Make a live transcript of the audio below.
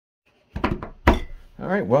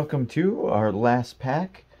Alright, welcome to our last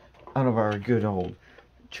pack out of our good old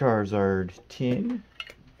Charizard tin.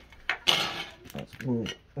 Let's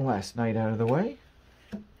move last night out of the way.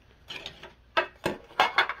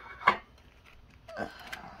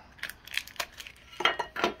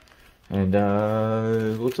 And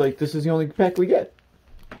looks like this is the only pack we get,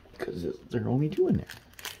 because there are only two in there.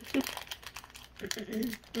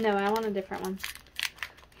 No, I want a different one.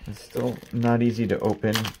 It's still not easy to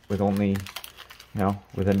open with only,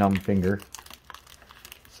 with a numb finger.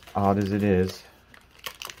 As odd as it is.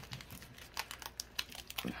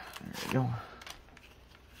 There we go.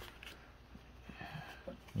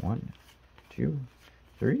 1, 2,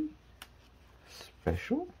 3.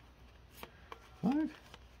 Special. 5,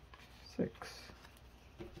 6.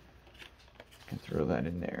 Can throw that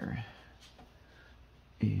in there.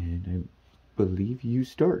 And I believe you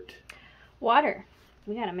start. Water.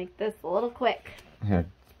 We gotta make this a little quick. Yeah,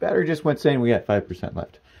 battery just went saying we got 5%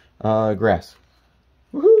 left. Grass.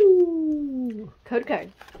 Woohoo! Code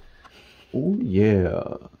card. Oh yeah.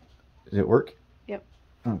 Does it work? Yep.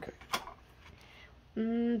 Okay.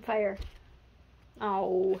 Fire.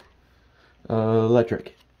 Oh.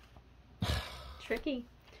 Electric. Tricky.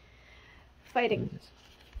 Fighting.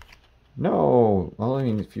 No. Well, I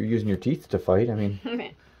mean, if you're using your teeth to fight, I mean,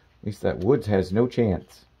 at least that woods has no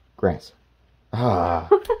chance. Grass. Ah.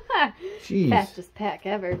 Jeez. Fastest pack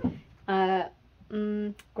ever.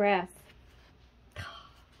 Grass.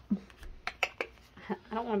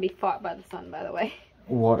 I don't want to be fought by the sun, by the way.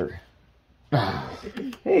 Water.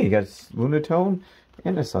 Hey, you got a Lunatone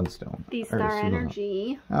and a Sunstone. D-Star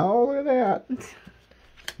Energy. Oh, look at that.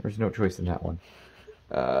 There's no choice in that one.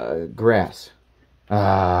 Grass.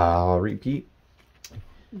 I'll repeat.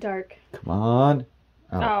 Dark. Come on.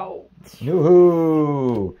 Oh.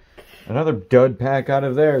 Yoo-hoo! Another dud pack out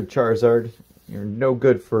of there, Charizard. You're no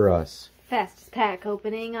good for us. Fastest pack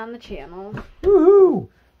opening on the channel. Woohoo!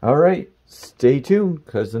 Alright, stay tuned,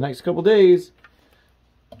 because the next couple days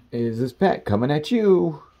is this pack coming at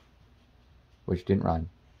you. Which didn't rhyme.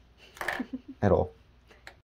 At all.